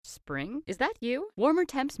Spring? Is that you? Warmer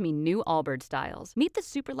temps mean new Allbirds styles. Meet the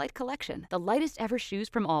Superlight Collection, the lightest ever shoes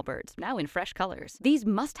from Allbirds, now in fresh colors. These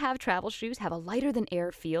must-have travel shoes have a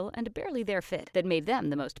lighter-than-air feel and a barely-there fit that made them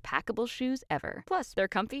the most packable shoes ever. Plus, they're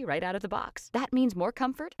comfy right out of the box. That means more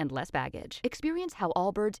comfort and less baggage. Experience how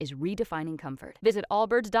Allbirds is redefining comfort. Visit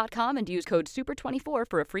allbirds.com and use code SUPER24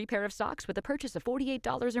 for a free pair of socks with a purchase of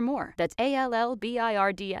 $48 or more. That's allbirds.com,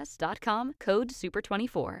 code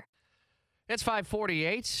SUPER24. It's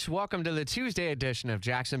 5:48. Welcome to the Tuesday edition of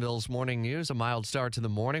Jacksonville's Morning News. A mild start to the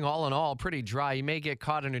morning. All in all, pretty dry. You may get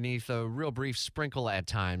caught underneath a real brief sprinkle at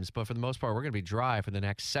times, but for the most part, we're going to be dry for the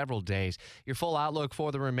next several days. Your full outlook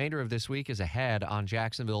for the remainder of this week is ahead on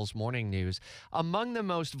Jacksonville's Morning News. Among the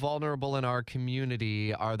most vulnerable in our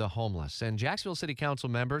community are the homeless, and Jacksonville City Council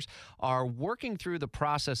members are working through the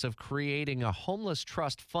process of creating a homeless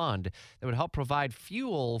trust fund that would help provide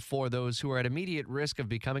fuel for those who are at immediate risk of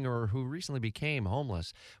becoming or who recently became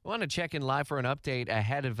homeless. We want to check in live for an update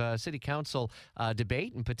ahead of City Council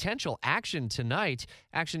debate and potential action tonight.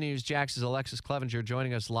 Action News Jax's Alexus Cleavenger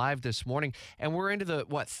joining us live this morning. And we're into the,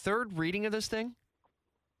 third reading of this thing?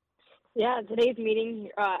 Yeah, today's meeting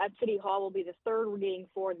at City Hall will be the third reading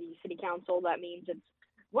for the City Council. That means it's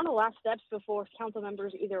one of the last steps before council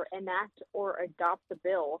members either enact or adopt the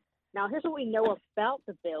bill. Now, here's what we know about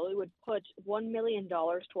the bill. It would put $1 million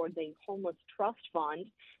towards a homeless trust fund,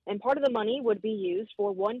 and part of the money would be used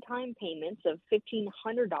for one-time payments of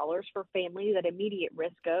 $1,500 for families at immediate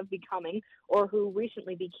risk of becoming or who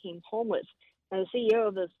recently became homeless. Now, the CEO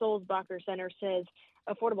of the Sulzbacher Center says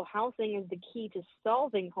affordable housing is the key to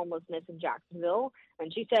solving homelessness in Jacksonville.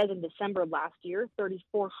 And she says in December last year,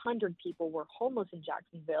 3,400 people were homeless in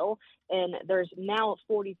Jacksonville, and there's now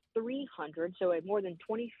 4,300, so a more than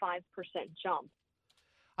 25% jump.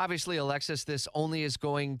 Obviously, Alexis, this only is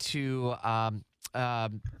going to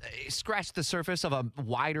scratch the surface of a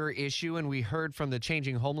wider issue, and we heard from the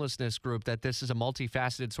Changing Homelessness group that this is a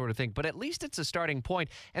multifaceted sort of thing, but at least it's a starting point.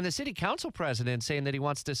 And the city council president saying that he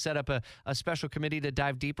wants to set up a special committee to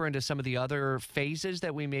dive deeper into some of the other phases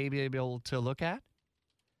that we may be able to look at.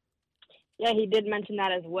 Yeah, he did mention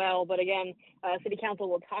that as well. But again, City Council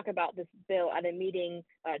will talk about this bill at a meeting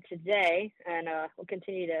today, and we'll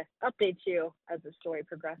continue to update you as the story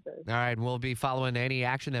progresses. All right, we'll be following any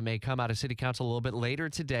action that may come out of City Council a little bit later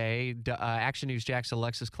today. Action News Jack's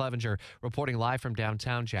Alexus Cleavenger reporting live from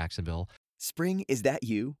downtown Jacksonville. Spring, is that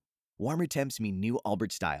you? Warmer temps mean new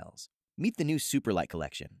Allbirds styles. Meet the new Superlight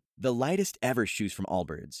Collection, the lightest ever shoes from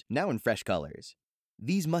Allbirds, now in fresh colors.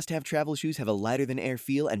 These must-have travel shoes have a lighter-than-air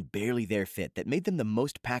feel and barely-there fit that made them the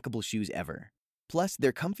most packable shoes ever. Plus,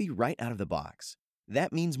 they're comfy right out of the box.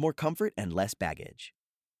 That means more comfort and less baggage.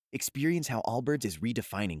 Experience how Allbirds is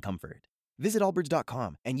redefining comfort. Visit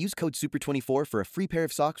allbirds.com and use code SUPER24 for a free pair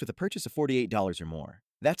of socks with a purchase of $48 or more.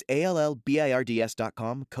 That's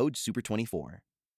allbirds.com, code SUPER24.